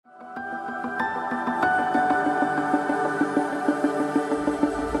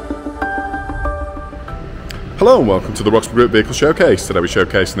Hello and welcome to the Roxburghe Vehicle Showcase. Today we're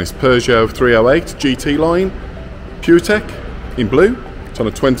showcasing this Peugeot 308 GT line, PURETECH in blue. It's on a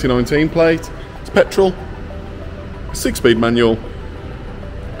 2019 plate. It's petrol, a 6-speed manual,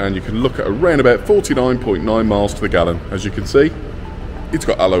 and you can look at around about 49.9 miles to the gallon. As you can see, it's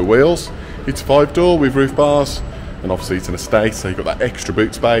got alloy wheels. It's 5-door with roof bars, and obviously it's an estate, so you've got that extra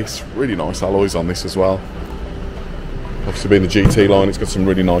boot space. Really nice alloys on this as well. Obviously being the GT line, it's got some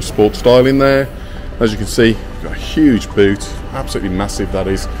really nice sport style in there. As you can see, you've got a huge boot, absolutely massive that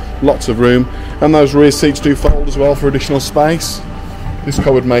is, lots of room, and those rear seats do fold as well for additional space. This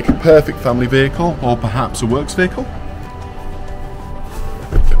car would make a perfect family vehicle, or perhaps a works vehicle.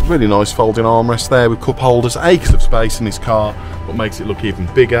 Really nice folding armrest there with cup holders, acres of space in this car, but makes it look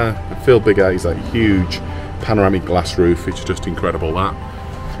even bigger. The feel bigger is that huge panoramic glass roof, it's just incredible that.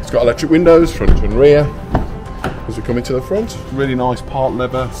 It's got electric windows, front and rear. As we come into the front, really nice part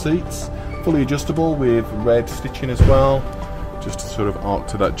leather seats. Fully adjustable with red stitching as well, just to sort of arc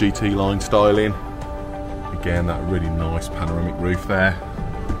to that GT line styling. Again, that really nice panoramic roof there.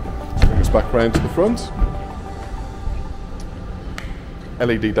 Let's bring us back round to the front.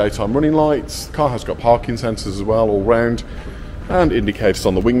 LED daytime running lights. The car has got parking sensors as well all round, and indicators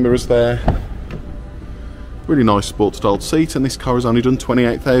on the wing mirrors there. Really nice sports styled seat, and this car has only done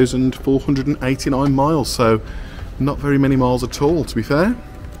 28,489 miles, so not very many miles at all, to be fair.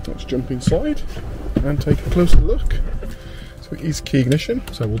 Let's jump inside and take a closer look. So it is key ignition,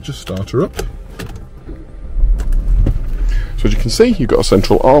 so we'll just start her up. So as you can see, you've got a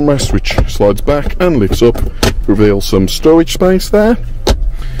central armrest which slides back and lifts up, reveals some storage space there.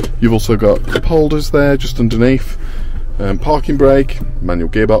 You've also got cup holders there just underneath, parking brake, manual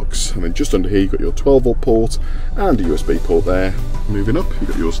gearbox, and then just under here you've got your 12-volt port and a USB port there. Moving up, you've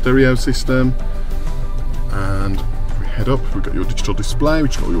got your stereo system, and head up, we've got your digital display,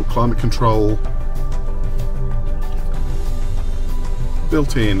 which has got your climate control,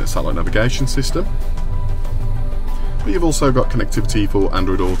 built-in satellite navigation system, but you've also got connectivity for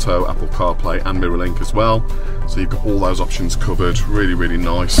Android Auto, Apple CarPlay and MirrorLink as well, so you've got all those options covered. Really, really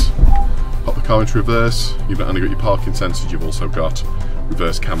nice. Pop the car into reverse, you've not only got your parking sensors, you've also got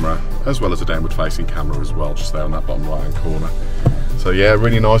reverse camera as well as a downward facing camera as well, just there on that bottom right hand corner. So yeah,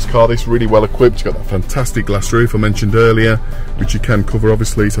 really nice car this, really well equipped. You've got that fantastic glass roof I mentioned earlier, which you can cover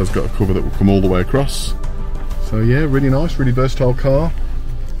obviously, so it's got a cover that will come all the way across. So yeah, really nice, really versatile car.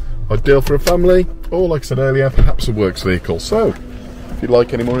 Ideal for a family, or like I said earlier, perhaps a works vehicle. So, if you'd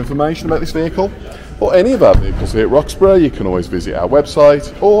like any more information about this vehicle, or any of our vehicles here at Roxburghe, you can always visit our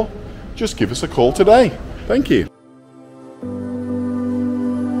website, or just give us a call today. Thank you.